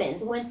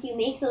happens. Once you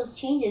make those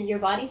changes, your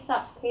body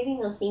stops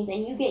craving those things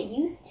and you get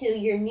used to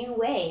your new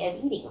way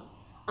of eating.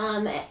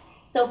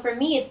 So for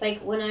me, it's like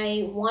when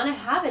I want to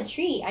have a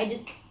treat, I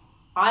just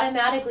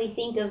automatically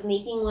think of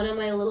making one of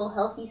my little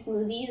healthy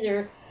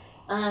smoothies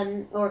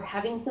or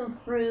having some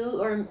fruit,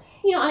 or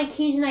on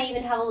occasion I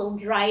even have a little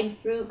dried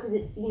fruit because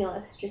it's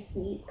extra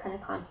sweet, it's kind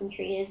of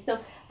concentrated. So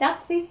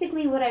that's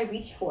basically what I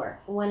reach for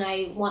when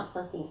I want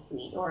something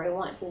sweet or I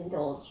want to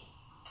indulge.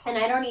 And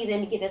I don't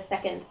even give a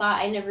second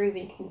thought. I never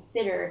even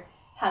consider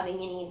having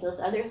any of those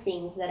other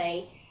things that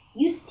I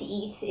used to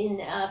eat in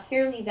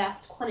fairly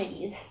vast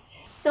quantities.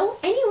 So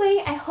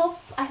anyway, I hope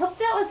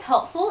that was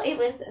helpful. It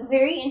was a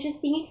very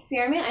interesting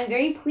experiment. I'm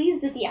very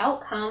pleased with the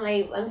outcome.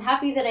 I'm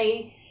happy that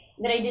I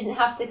didn't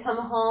have to come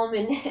home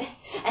and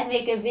and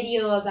make a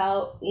video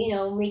about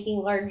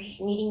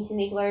needing to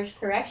make large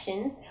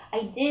corrections.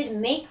 I did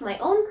make my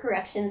own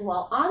corrections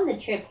while on the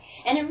trip,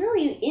 and it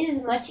really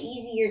is much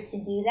easier to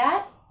do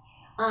that.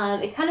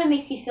 It kind of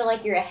makes you feel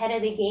like you're ahead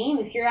of the game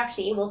if you're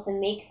actually able to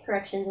make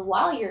corrections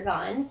while you're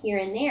gone here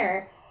and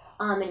there,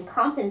 and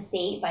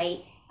compensate by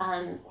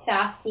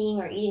fasting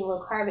or eating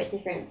low carb at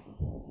different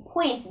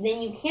points.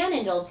 Then you can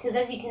indulge, because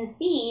as you can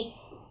see,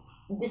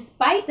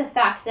 despite the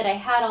fact that I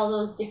had all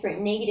those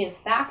different negative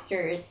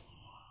factors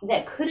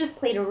that could have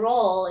played a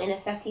role in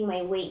affecting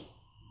my weight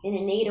in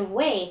a negative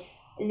way,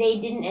 they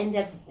didn't end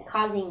up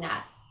causing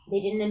that. They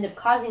didn't end up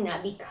causing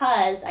that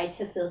because I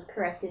took those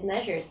corrective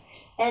measures.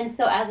 And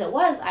so as it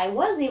was, I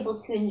was able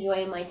to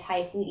enjoy my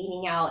Thai food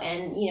eating out,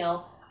 and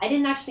I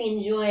didn't actually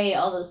enjoy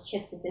all those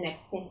chips at the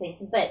Mexican place,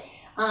 but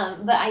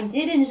I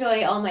did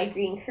enjoy all my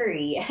green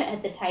curry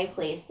at the Thai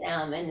place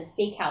and the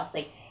steakhouse.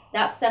 Like,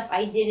 that stuff,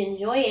 I did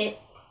enjoy it,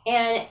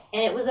 and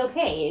it was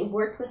okay. It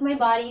worked with my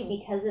body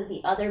because of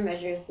the other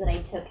measures that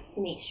I took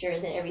to make sure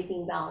that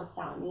everything balanced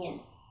out in the end.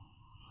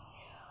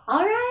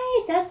 All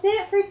right, that's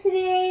it for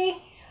today.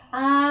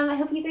 I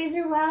hope you guys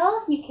are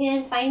well. You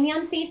can find me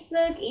on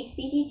Facebook,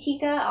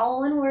 HCGChica,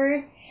 all one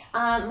word.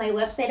 My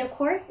website, of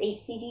course,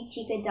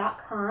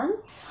 hCGChica.com.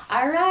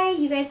 All right,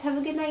 you guys have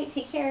a good night.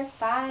 Take care.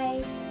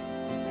 Bye.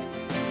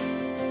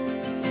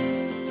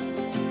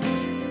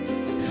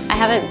 I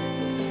haven't.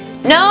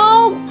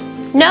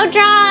 No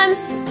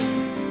drums.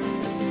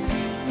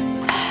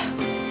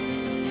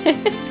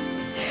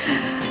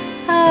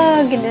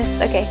 Oh,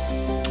 goodness. Okay.